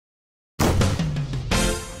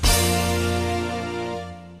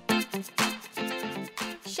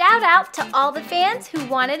Shout out to all the fans who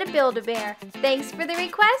wanted a Build-A-Bear. Thanks for the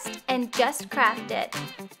request and just craft it.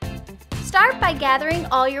 Start by gathering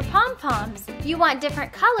all your pom-poms. You want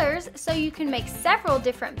different colors so you can make several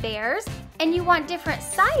different bears, and you want different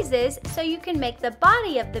sizes so you can make the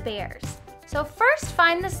body of the bears. So first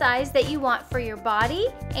find the size that you want for your body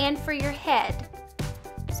and for your head.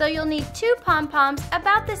 So you'll need 2 pom-poms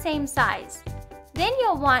about the same size. Then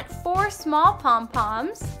you'll want 4 small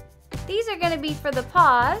pom-poms. These are going to be for the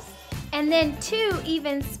paws, and then 2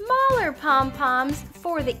 even smaller pom-poms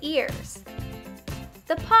for the ears.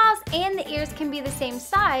 The paws and the ears can be the same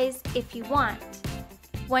size if you want.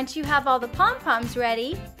 Once you have all the pom-poms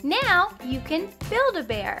ready, now you can build a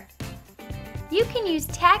bear. You can use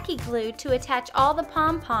tacky glue to attach all the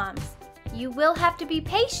pom-poms. You will have to be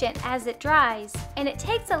patient as it dries, and it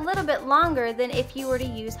takes a little bit longer than if you were to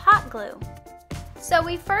use hot glue. So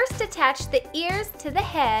we first attach the ears to the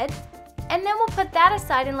head, and then we'll put that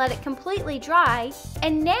aside and let it completely dry,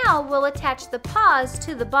 and now we'll attach the paws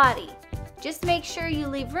to the body. Just make sure you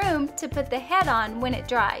leave room to put the head on when it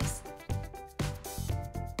dries.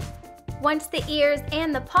 Once the ears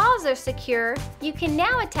and the paws are secure, you can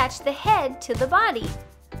now attach the head to the body.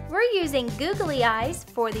 We're using googly eyes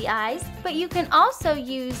for the eyes, but you can also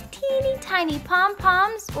use teeny tiny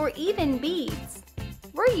pom-poms or even beads.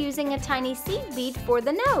 We're using a tiny seed bead for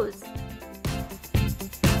the nose.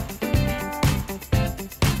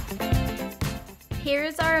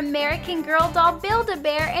 Here's our American Girl doll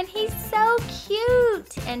Build-A-Bear, and he's so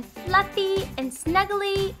cute and fluffy and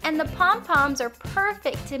snuggly, and the pom-poms are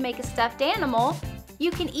perfect to make a stuffed animal.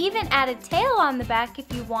 You can even add a tail on the back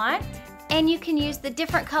if you want, and you can use the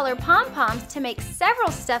different color pom-poms to make several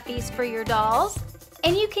stuffies for your dolls,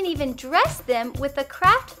 and you can even dress them with a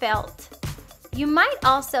craft felt. You might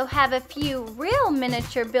also have a few real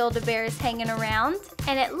miniature Build-A-Bears hanging around,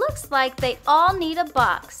 and it looks like they all need a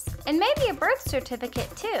box, and maybe a birth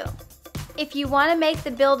certificate too. If you want to make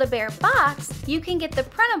the Build-A-Bear box, you can get the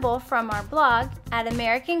printable from our blog at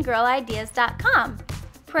AmericanGirlIdeas.com.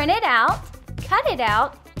 Print it out, cut it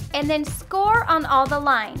out, and then score on all the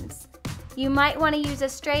lines. You might want to use a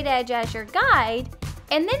straight edge as your guide,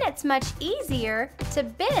 and then it's much easier to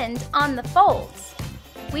bend on the folds.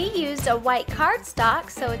 We used a white cardstock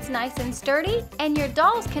so it's nice and sturdy, and your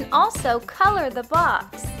dolls can also color the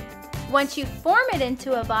box. Once you form it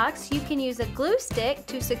into a box, you can use a glue stick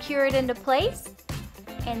to secure it into place,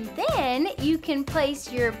 and then you can place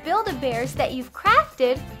your Build-A-Bears that you've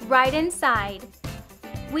crafted right inside.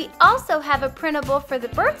 We also have a printable for the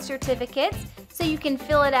birth certificates so you can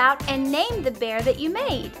fill it out and name the bear that you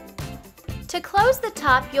made. To close the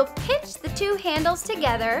top, you'll pinch the 2 handles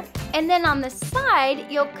together, and then on the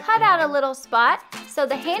side, you'll cut out a little spot so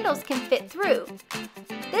the handles can fit through.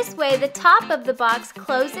 This way, the top of the box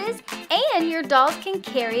closes and your dolls can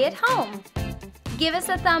carry it home. Give us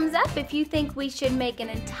a thumbs up if you think we should make an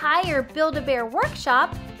entire Build-A-Bear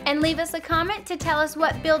workshop, and leave us a comment to tell us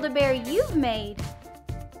what Build-A-Bear you've made.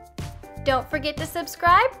 Don't forget to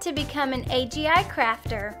subscribe to become an AGI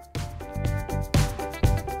crafter.